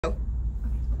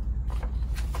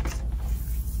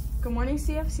Good morning,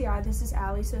 CFCI. This is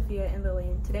Allie, Sophia, and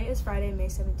Lillian. Today is Friday, May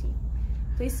 17th.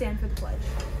 Please stand for the pledge.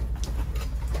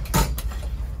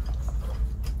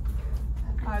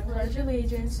 I pledge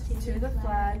allegiance to the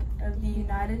flag of the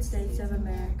United States of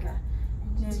America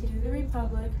and to the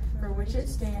republic for which it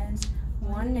stands,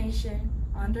 one nation,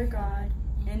 under God,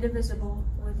 indivisible,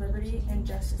 with liberty and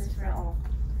justice for all.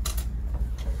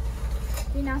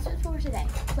 The announcement for today.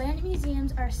 Planned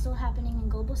museums are still happening in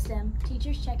Global STEM.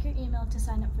 Teachers, check your email to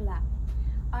sign up for that.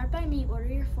 Art by Me Order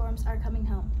Your Forms are coming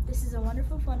home. This is a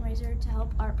wonderful fundraiser to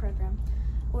help art program.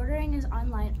 Ordering is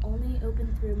online, only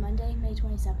open through Monday, May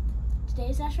 27th.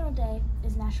 Today's National Day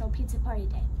is National Pizza Party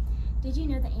Day. Did you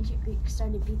know that ancient Greeks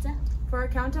started pizza? For our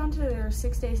countdown to there are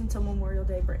 6 days until Memorial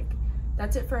Day break.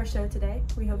 That's it for our show today.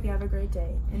 We hope you have a great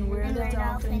day. And we're the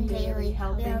Dolphin Daily,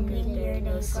 helping your day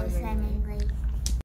go swimmingly.